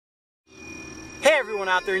everyone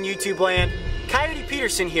out there in YouTube land, Coyote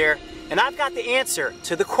Peterson here, and I've got the answer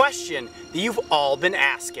to the question that you've all been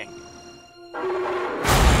asking.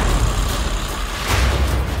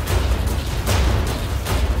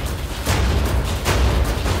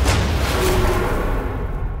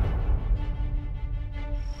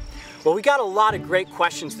 Well, we got a lot of great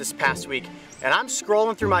questions this past week, and I'm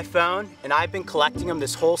scrolling through my phone, and I've been collecting them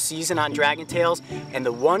this whole season on Dragon Tales, and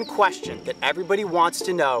the one question that everybody wants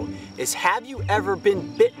to know is, have you ever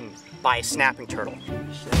been bitten by a snapping turtle?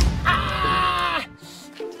 Ah!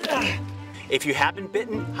 If you have been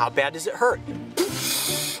bitten, how bad does it hurt?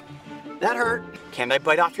 That hurt. Can they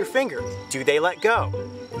bite off your finger? Do they let go?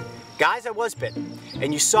 Guys, I was bitten,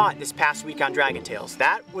 and you saw it this past week on Dragon Tales.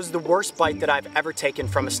 That was the worst bite that I've ever taken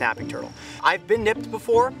from a snapping turtle. I've been nipped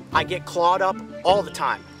before. I get clawed up all the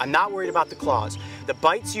time. I'm not worried about the claws. The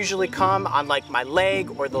bites usually come on like my leg,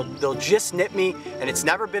 or they'll just nip me, and it's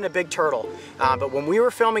never been a big turtle. But when we were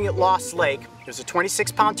filming at Lost Lake, it was a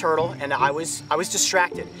 26-pound turtle, and I was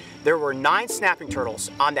distracted. There were 9 snapping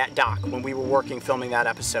turtles on that dock when we were filming that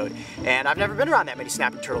episode. And I've never been around that many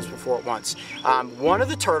snapping turtles before at once. One of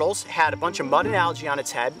the turtles had a bunch of mud and algae on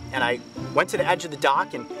its head, and I went to the edge of the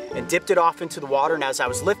dock and dipped it off into the water, and as I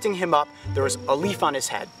was lifting him up, there was a leaf on his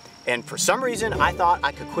head. And for some reason, I thought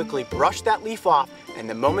I could quickly brush that leaf off, and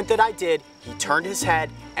the moment that I did, he turned his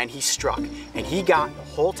head and he struck. And he got the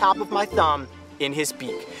whole top of my thumb in his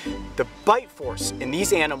beak. The bite force in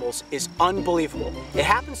these animals is unbelievable. It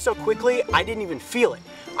happened so quickly, I didn't even feel it.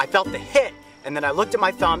 I felt the hit, and then I looked at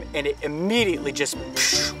my thumb, and it immediately just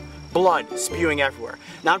blood spewing everywhere.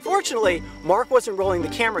 Now, unfortunately, Mark wasn't rolling the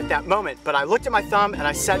camera at that moment, but I looked at my thumb and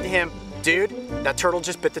I said to him, "Dude, that turtle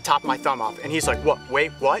just bit the top of my thumb off." And he's like, "What?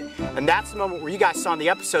 Wait, what?" And that's the moment where you guys saw in the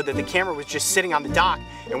episode that the camera was just sitting on the dock,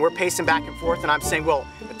 and we're pacing back and forth, and I'm saying, well,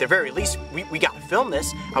 at the very least, we got to film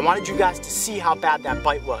this. I wanted you guys to see how bad that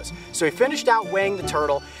bite was. So we finished out weighing the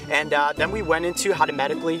turtle, and then we went into how to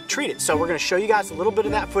medically treat it. So we're going to show you guys a little bit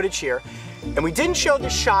of that footage here. And we didn't show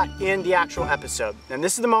this shot in the actual episode. And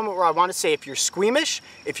this is the moment where I want to say, if you're squeamish,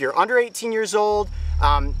 if you're under 18 years old,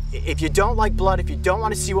 if you don't like blood, if you don't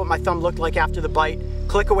want to see what my thumb looked like after the bite,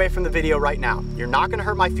 click away from the video right now. You're not going to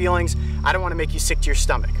hurt my feelings. I don't want to make you sick to your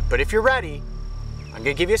stomach. But if you're ready, I'm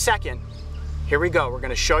going to give you a second. Here we go. We're going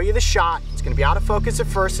to show you the shot. It's going to be out of focus at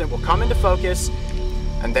first, and it will come into focus.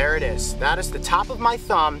 And there it is. That is the top of my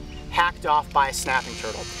thumb hacked off by a snapping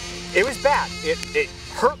turtle. It was bad. It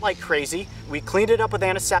hurt like crazy. We cleaned it up with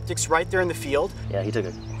antiseptics right there in the field. Yeah, he took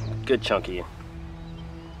a good chunk of you.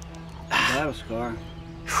 That was a scar.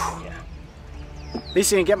 Yeah. At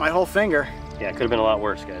least he didn't get my whole finger. Yeah, it could have been a lot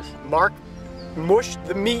worse, guys. Mark mushed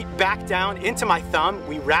the meat back down into my thumb.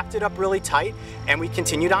 We wrapped it up really tight, and we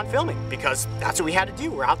continued on filming because that's what we had to do.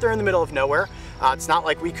 We're out there in the middle of nowhere. It's not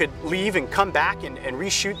like we could leave and come back and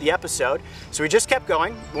reshoot the episode. So we just kept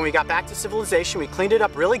going. When we got back to civilization, we cleaned it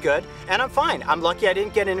up really good, and I'm fine. I'm lucky I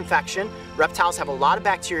didn't get an infection. Reptiles have a lot of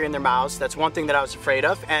bacteria in their mouths. That's one thing that I was afraid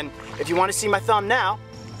of. And if you want to see my thumb now,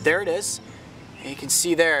 there it is. You can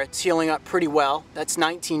see there, it's healing up pretty well. That's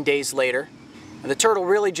 19 days later. And the turtle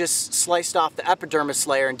really just sliced off the epidermis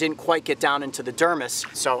layer and didn't quite get down into the dermis.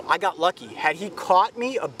 So I got lucky. Had he caught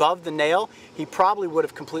me above the nail, he probably would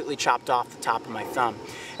have completely chopped off the top of my thumb.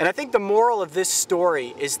 And I think the moral of this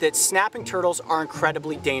story is that snapping turtles are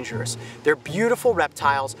incredibly dangerous. They're beautiful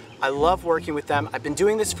reptiles. I love working with them. I've been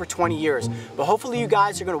doing this for 20 years, but hopefully you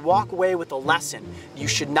guys are going to walk away with a lesson. You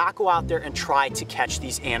should not go out there and try to catch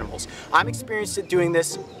these animals. I'm experienced at doing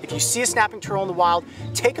this. If you see a snapping turtle in the wild,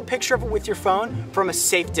 take a picture of it with your phone from a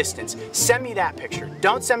safe distance. Send me that picture.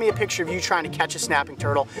 Don't send me a picture of you trying to catch a snapping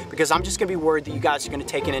turtle, because I'm just going to be worried that you guys are going to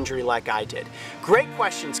take an injury like I did. Great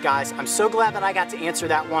questions, guys. I'm so glad that I got to answer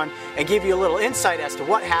that one and give you a little insight as to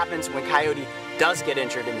what happens when Coyote does get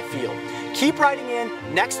injured in the field. Keep writing in.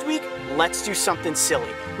 Next week, let's do something silly.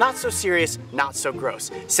 Not so serious, not so gross.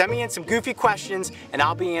 Send me in some goofy questions, and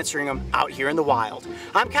I'll be answering them out here in the wild.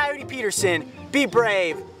 I'm Coyote Peterson. Be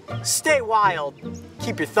brave, stay wild,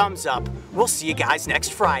 keep your thumbs up. We'll see you guys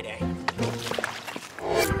next Friday.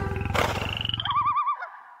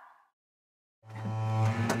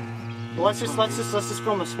 Let's just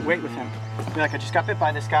film this. Wait with him. Be like, I just got bit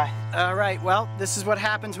by this guy. All right, well, this is what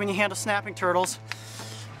happens when you handle snapping turtles.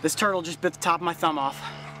 This turtle just bit the top of my thumb off.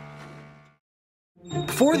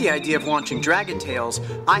 Before the idea of launching Dragon Tales,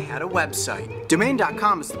 I had a website.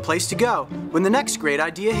 Domain.com is the place to go when the next great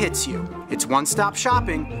idea hits you. It's one-stop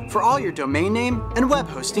shopping for all your domain name and web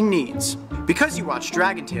hosting needs. Because you watch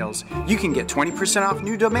Dragon Tales, you can get 20% off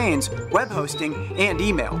new domains, web hosting, and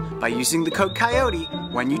email by using the code Coyote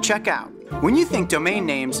when you check out. When you think domain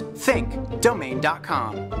names, think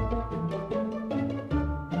domain.com.